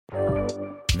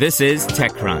This is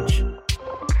TechCrunch.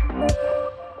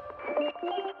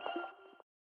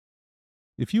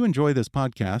 If you enjoy this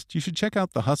podcast, you should check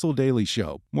out The Hustle Daily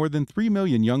Show. More than 3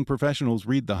 million young professionals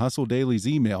read The Hustle Daily's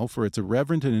email for its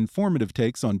irreverent and informative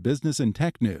takes on business and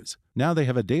tech news. Now they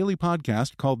have a daily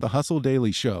podcast called The Hustle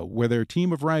Daily Show, where their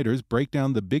team of writers break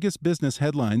down the biggest business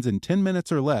headlines in 10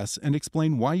 minutes or less and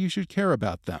explain why you should care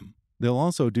about them. They'll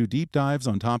also do deep dives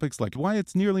on topics like why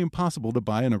it's nearly impossible to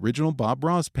buy an original Bob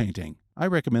Ross painting. I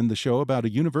recommend the show about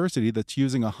a university that's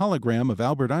using a hologram of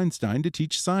Albert Einstein to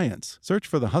teach science. Search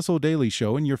for The Hustle Daily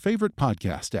Show in your favorite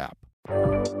podcast app.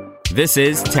 This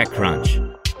is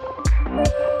TechCrunch.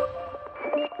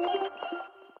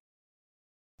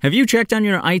 Have you checked on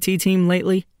your IT team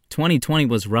lately? 2020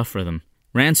 was rough for them.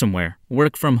 Ransomware,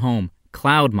 work from home,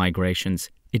 cloud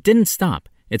migrations. It didn't stop.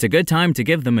 It's a good time to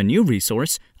give them a new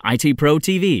resource, IT Pro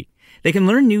TV. They can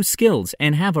learn new skills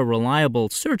and have a reliable,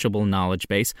 searchable knowledge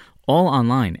base all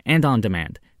online and on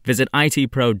demand. Visit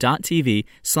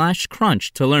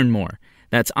itpro.tv/crunch to learn more.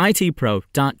 That's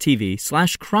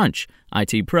itpro.tv/crunch,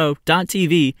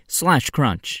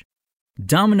 itpro.tv/crunch.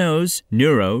 Domino's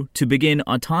Nuro to begin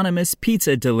autonomous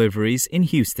pizza deliveries in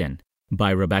Houston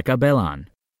by Rebecca Bellan.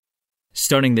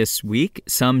 Starting this week,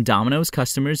 some Domino's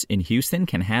customers in Houston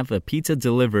can have a pizza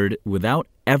delivered without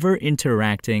ever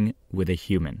interacting with a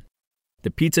human. The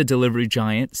pizza delivery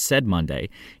giant said Monday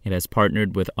it has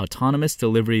partnered with autonomous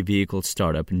delivery vehicle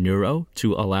startup Nuro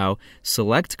to allow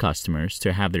select customers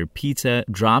to have their pizza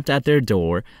dropped at their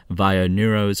door via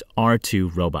Nuro's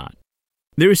R2 robot.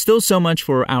 There is still so much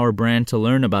for our brand to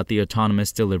learn about the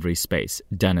autonomous delivery space,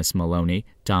 Dennis Maloney,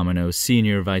 Domino's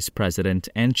Senior Vice President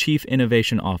and Chief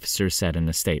Innovation Officer, said in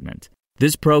a statement.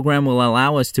 This program will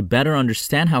allow us to better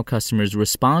understand how customers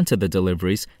respond to the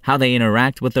deliveries, how they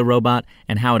interact with the robot,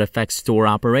 and how it affects store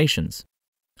operations.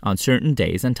 On certain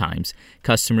days and times,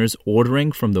 customers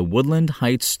ordering from the Woodland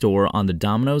Heights store on the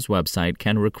Domino's website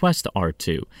can request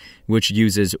R2, which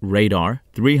uses radar,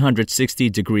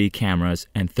 360-degree cameras,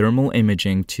 and thermal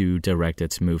imaging to direct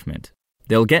its movement.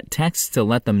 They'll get texts to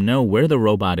let them know where the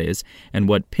robot is and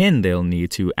what PIN they'll need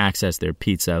to access their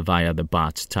pizza via the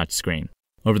bot's touchscreen.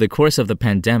 Over the course of the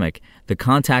pandemic, the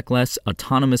contactless,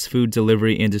 autonomous food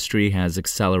delivery industry has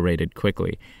accelerated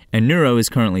quickly, and Nuro is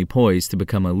currently poised to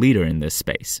become a leader in this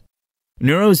space.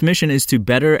 Nuro's mission is to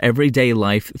better everyday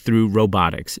life through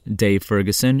robotics, Dave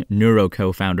Ferguson, Nuro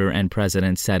co-founder and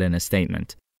president, said in a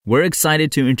statement. We're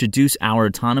excited to introduce our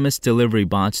autonomous delivery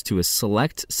bots to a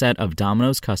select set of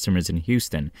Domino's customers in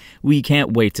Houston. We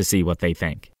can't wait to see what they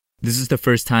think. This is the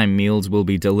first time meals will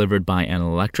be delivered by an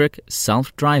electric,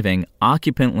 self-driving,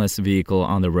 occupantless vehicle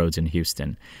on the roads in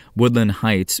Houston. Woodland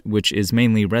Heights, which is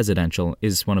mainly residential,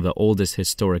 is one of the oldest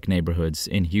historic neighborhoods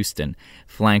in Houston,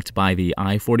 flanked by the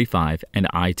I-45 and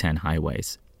I-10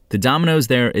 highways. The Domino's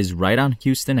there is right on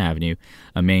Houston Avenue,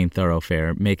 a main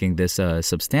thoroughfare, making this a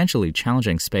substantially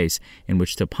challenging space in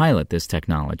which to pilot this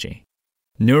technology.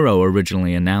 Nuro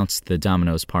originally announced the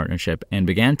Domino's partnership and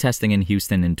began testing in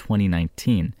Houston in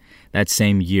 2019. That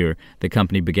same year, the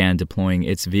company began deploying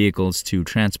its vehicles to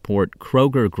transport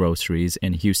Kroger groceries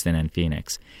in Houston and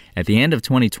Phoenix. At the end of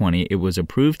 2020, it was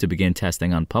approved to begin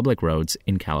testing on public roads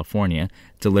in California,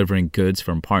 delivering goods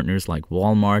from partners like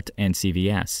Walmart and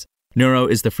CVS. Nuro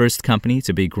is the first company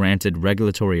to be granted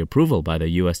regulatory approval by the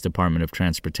U.S. Department of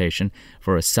Transportation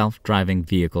for a self-driving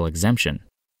vehicle exemption.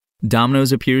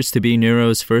 Domino's appears to be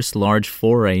Nuro's first large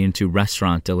foray into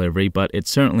restaurant delivery, but it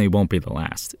certainly won't be the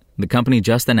last. The company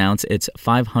just announced its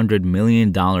 $500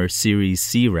 million Series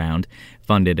C round,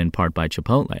 funded in part by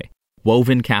Chipotle.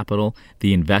 Woven Capital,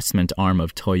 the investment arm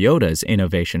of Toyota's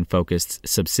innovation-focused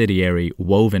subsidiary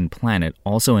Woven Planet,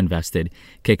 also invested,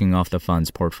 kicking off the fund's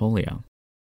portfolio.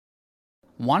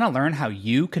 Want to learn how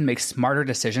you can make smarter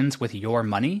decisions with your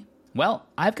money? Well,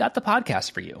 I've got the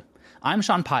podcast for you. I'm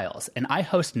Sean Piles, and I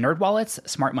host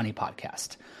NerdWallet's Smart Money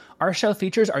Podcast. Our show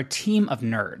features our team of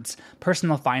nerds,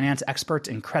 personal finance experts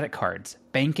in credit cards,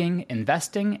 banking,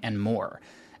 investing, and more.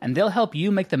 And they'll help you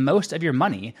make the most of your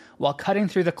money while cutting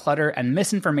through the clutter and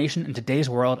misinformation in today's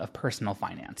world of personal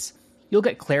finance. You'll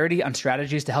get clarity on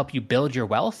strategies to help you build your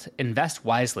wealth, invest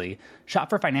wisely, shop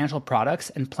for financial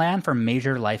products, and plan for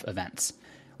major life events.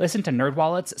 Listen to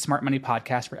NerdWallet's Smart Money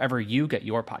Podcast wherever you get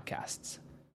your podcasts.